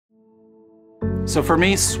So for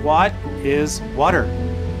me, SWOT is water.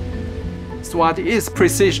 SWOT is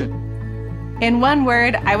precision. In one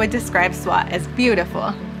word, I would describe SWOT as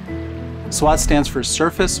beautiful. SWOT stands for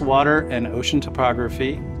Surface, Water, and Ocean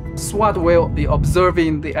Topography. SWOT will be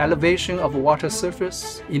observing the elevation of water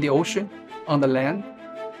surface in the ocean, on the land.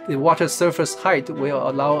 The water surface height will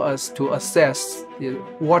allow us to assess the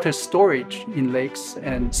water storage in lakes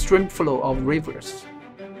and stream flow of rivers.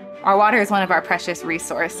 Our water is one of our precious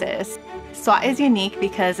resources. SWOT is unique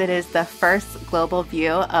because it is the first global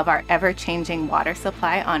view of our ever-changing water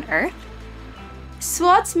supply on Earth.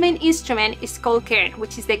 SWOT's main instrument is called CAIRN,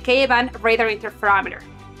 which is the K-band radar interferometer.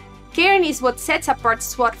 CAIRN is what sets apart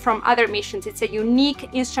SWOT from other missions. It's a unique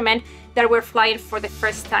instrument that we're flying for the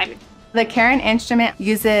first time. The CAIRN instrument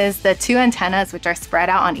uses the two antennas, which are spread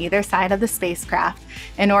out on either side of the spacecraft,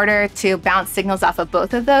 in order to bounce signals off of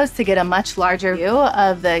both of those to get a much larger view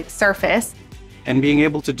of the surface. And being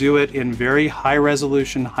able to do it in very high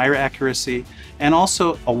resolution, higher accuracy, and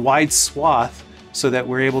also a wide swath so that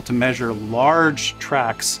we're able to measure large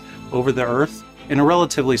tracts over the Earth in a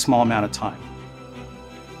relatively small amount of time.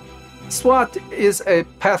 SWOT is a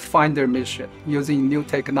pathfinder mission using new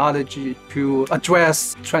technology to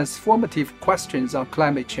address transformative questions on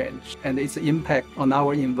climate change and its impact on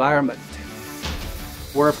our environment.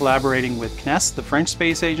 We're collaborating with CNES, the French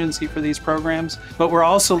space agency, for these programs, but we're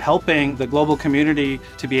also helping the global community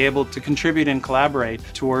to be able to contribute and collaborate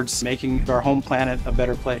towards making our home planet a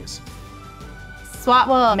better place. SWOT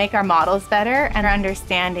will make our models better, and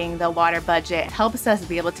understanding the water budget helps us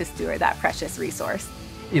be able to steward that precious resource.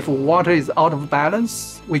 If water is out of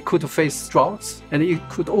balance, we could face droughts, and it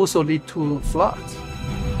could also lead to floods.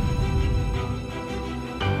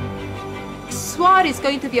 SWOT is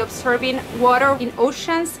going to be observing water in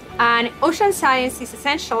oceans, and ocean science is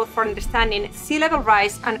essential for understanding sea level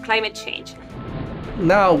rise and climate change.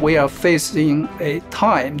 Now we are facing a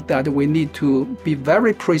time that we need to be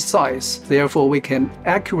very precise. Therefore, we can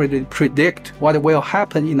accurately predict what will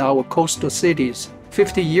happen in our coastal cities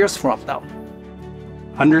 50 years from now.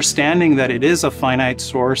 Understanding that it is a finite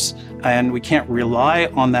source and we can't rely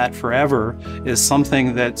on that forever is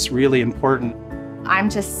something that's really important. I'm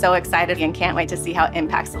just so excited and can't wait to see how it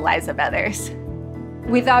impacts the lives of others.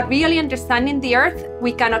 Without really understanding the Earth,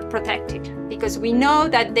 we cannot protect it, because we know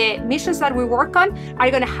that the missions that we work on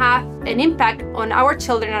are going to have an impact on our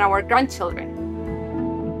children and our grandchildren.